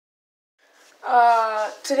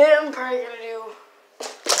Today I'm probably gonna do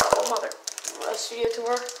a studio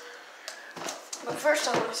tour. But first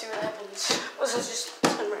I want to see what happens. This is just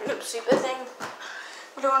some random stupid thing.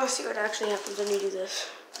 But I want to see what actually happens when you do this.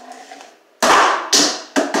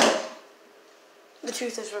 The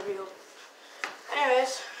truth is revealed.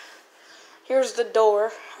 Anyways, here's the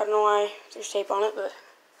door. I don't know why there's tape on it, but...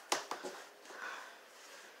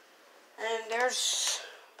 And there's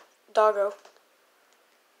Doggo.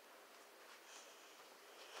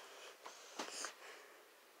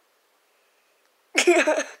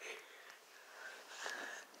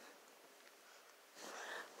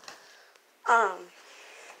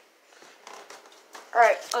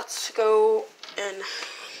 Alright, let's go in.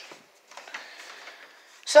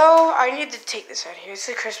 So, I need to take this out here. It's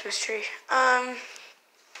a Christmas tree. Well,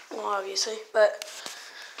 obviously, but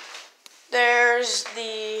there's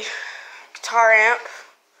the guitar amp.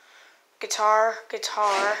 Guitar.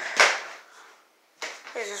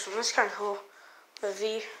 Here's this one. This is kind of cool. The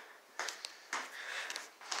V.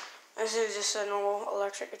 This is just a normal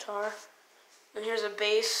electric guitar. And here's a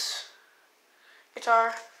bass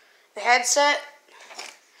guitar. The headset.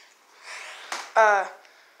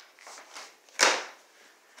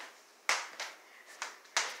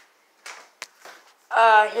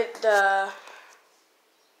 Hit the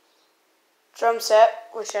drum set,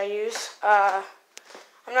 which I use. I'm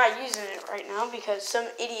not using it right now because some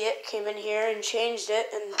idiot came in here and changed it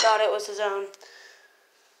and thought it was his own.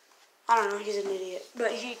 I don't know, he's an idiot.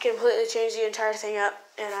 But he completely changed the entire thing up,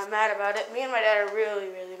 and I'm mad about it. Me and my dad are really,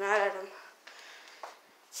 really mad at him.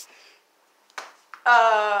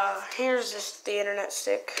 Here's just the internet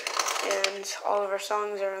stick, and all of our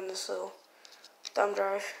songs are on this little thumb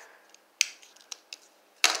drive.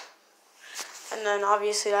 And then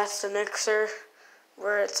obviously that's the mixer,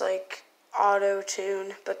 where it's like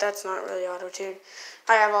auto-tune, but that's not really auto-tune.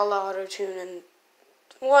 I have all the auto-tune, and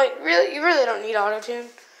well, you really don't need auto-tune,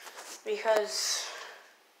 because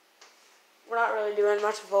we're not really doing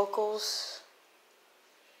much vocals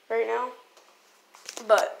right now.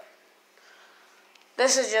 But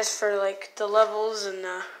this is just for like the levels and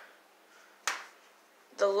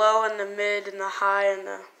the low and the mid and the high and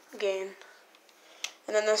the gain.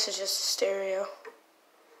 And then this is just a stereo.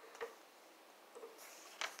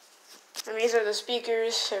 And these are the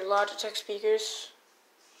speakers. They're Logitech speakers.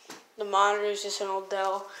 The monitor is just an old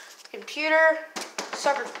Dell. The computer,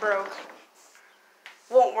 sucker's broke.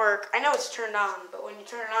 Won't work. I know it's turned on, but when you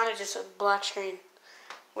turn it on, it's just a black screen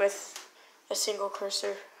with a single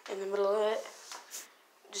cursor in the middle of it.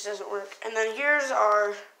 It just doesn't work. And then here's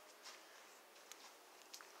our,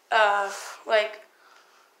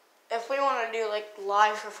 if we want to do like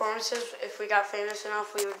live performances, if we got famous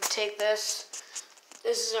enough, we would take this.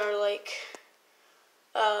 This is our like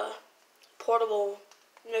portable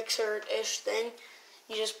mixer-ish thing.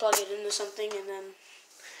 You just plug it into something and then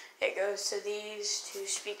it goes to these two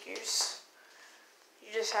speakers.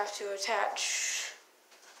 You just have to attach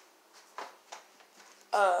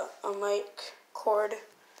a mic cord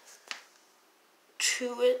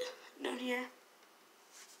to it down here.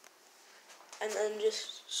 And then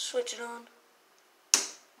just switch it on.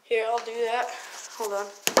 Here, I'll do that. Hold on.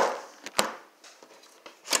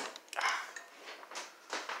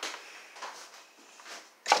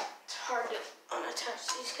 It's hard to unattach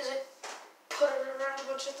these because I put it around a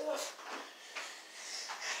bunch of stuff.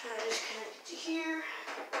 And I just connect it to here.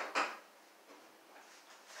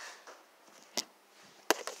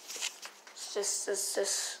 It's just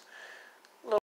this